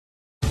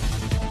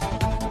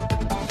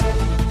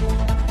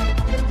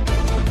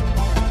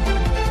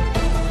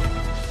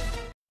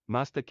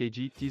Master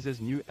KG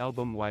teases new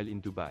album while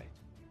in Dubai.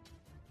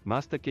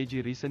 Master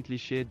KG recently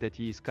shared that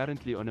he is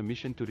currently on a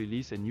mission to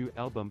release a new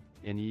album,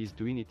 and he is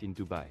doing it in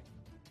Dubai.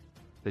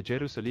 The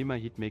Jerusalema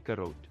hitmaker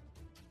wrote.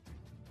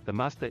 The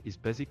Master is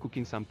busy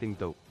cooking something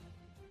dope.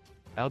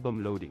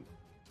 Album loading.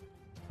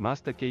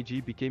 Master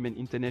KG became an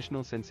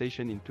international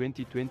sensation in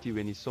 2020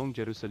 when his song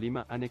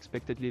Jerusalema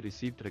unexpectedly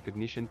received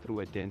recognition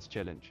through a dance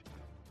challenge.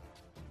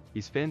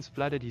 His fans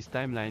flooded his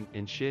timeline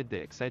and shared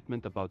their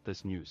excitement about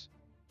this news.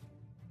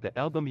 The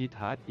album hit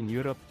hard in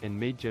Europe and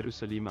made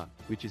Jerusalema,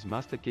 which is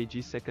Master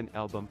KG's second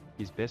album,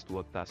 his best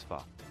work thus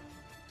far.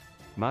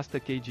 Master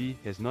KG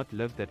has not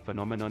lived that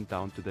phenomenon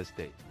down to this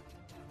day.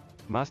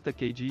 Master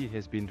KG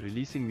has been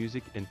releasing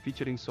music and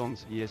featuring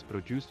songs he has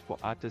produced for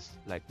artists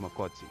like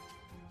Makodzi.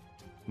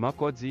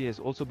 Makodzi has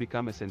also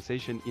become a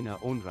sensation in her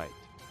own right.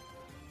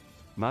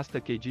 Master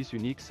KG's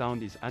unique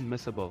sound is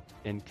unmissable,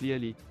 and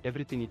clearly,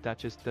 everything he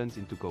touches turns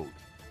into gold.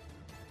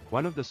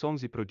 One of the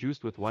songs he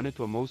produced with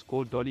Wanetua Most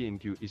called Dolly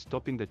Ngu is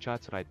topping the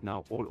charts right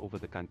now all over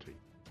the country.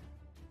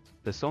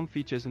 The song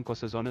features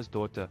Nkosazona's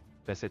daughter,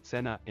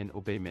 Basetsena and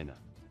Obey Mena.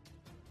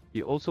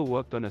 He also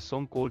worked on a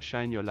song called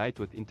Shine Your Light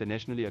with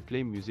internationally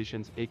acclaimed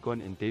musicians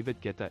Akon and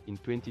David Guetta in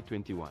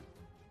 2021.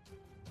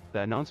 The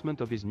announcement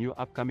of his new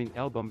upcoming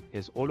album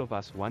has all of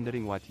us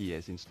wondering what he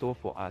has in store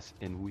for us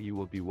and who he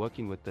will be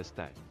working with this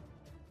time.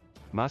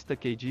 Master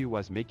KG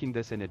was making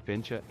this an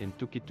adventure and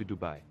took it to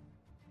Dubai.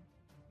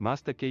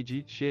 Master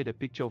KG shared a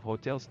picture of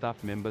hotel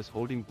staff members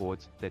holding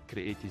boards that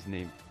create his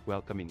name,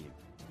 welcoming him.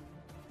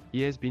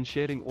 He has been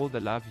sharing all the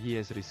love he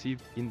has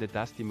received in the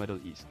dusty Middle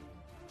East.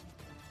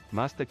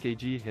 Master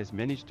KG has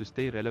managed to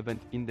stay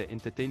relevant in the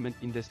entertainment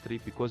industry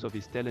because of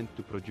his talent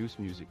to produce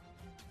music.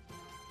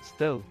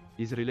 Still,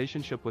 his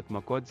relationship with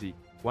Makodzi,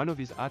 one of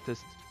his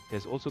artists,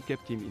 has also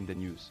kept him in the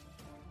news.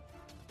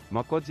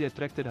 Makodzi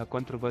attracted her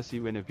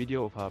controversy when a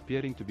video of her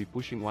appearing to be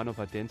pushing one of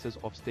her dancers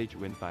off stage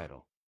went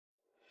viral.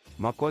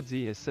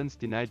 Makodzi has since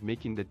denied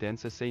making the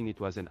dancer, saying it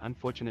was an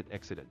unfortunate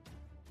accident.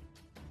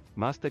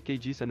 Master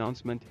KG's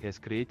announcement has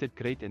created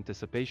great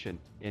anticipation,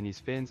 and his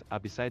fans are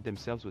beside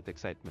themselves with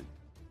excitement.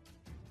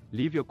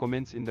 Leave your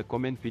comments in the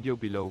comment video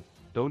below.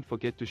 Don't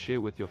forget to share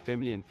with your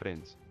family and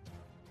friends.